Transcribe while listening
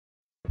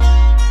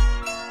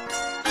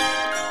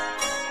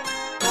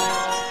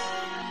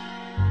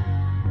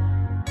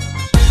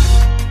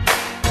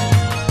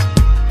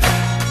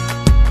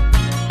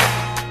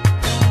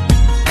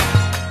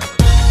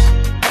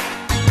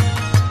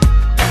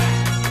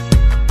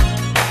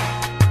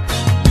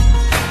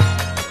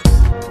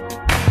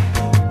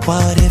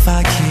What if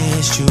I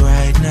kissed you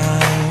right now?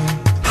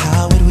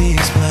 How would we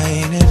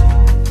explain it?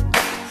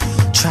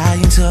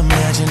 Trying to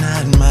imagine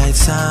how it might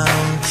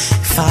sound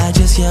if I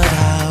just yelled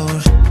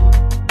out.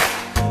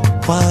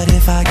 What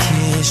if I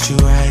kissed you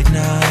right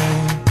now?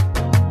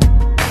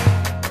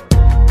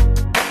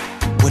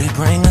 Would it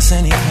bring us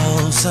any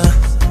closer?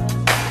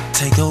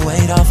 Take the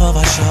weight off of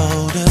our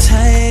shoulders.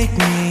 Take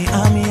me,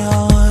 I'm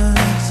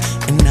yours,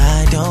 and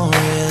I don't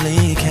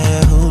really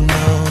care who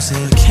knows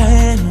it.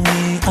 Can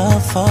we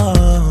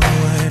afford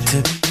to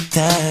be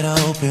that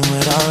open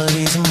with all of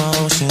these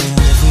emotions?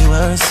 If we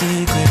were a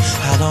secret,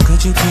 how long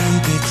could you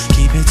keep it?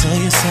 Keep it to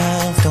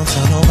yourself, don't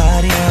tell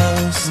nobody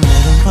else.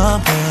 Never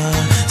bubble,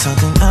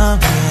 something I'm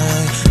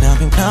not,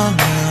 nothing I'm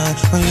not.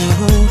 For you,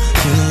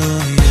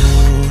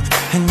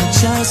 and you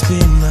just be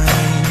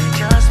mine.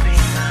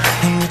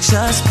 And you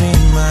just be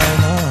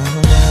mine, oh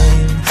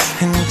mine.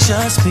 And you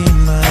just be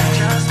mine.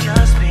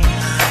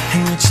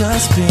 And you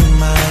just be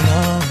mine,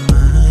 oh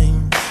mine.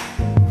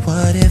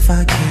 What if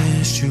I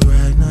kissed you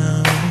right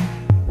now?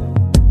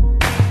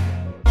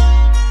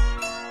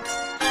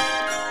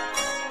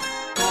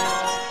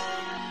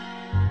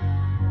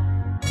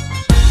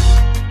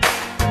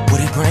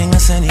 Would it bring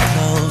us any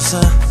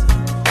closer?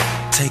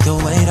 Take the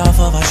weight off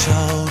of our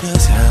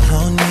shoulders. Tell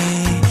on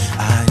me,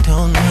 I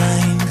don't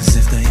mind. 'Cause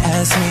if they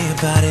ask me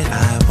about it,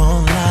 I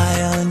won't lie.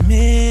 I'll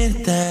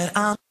admit that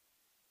I'm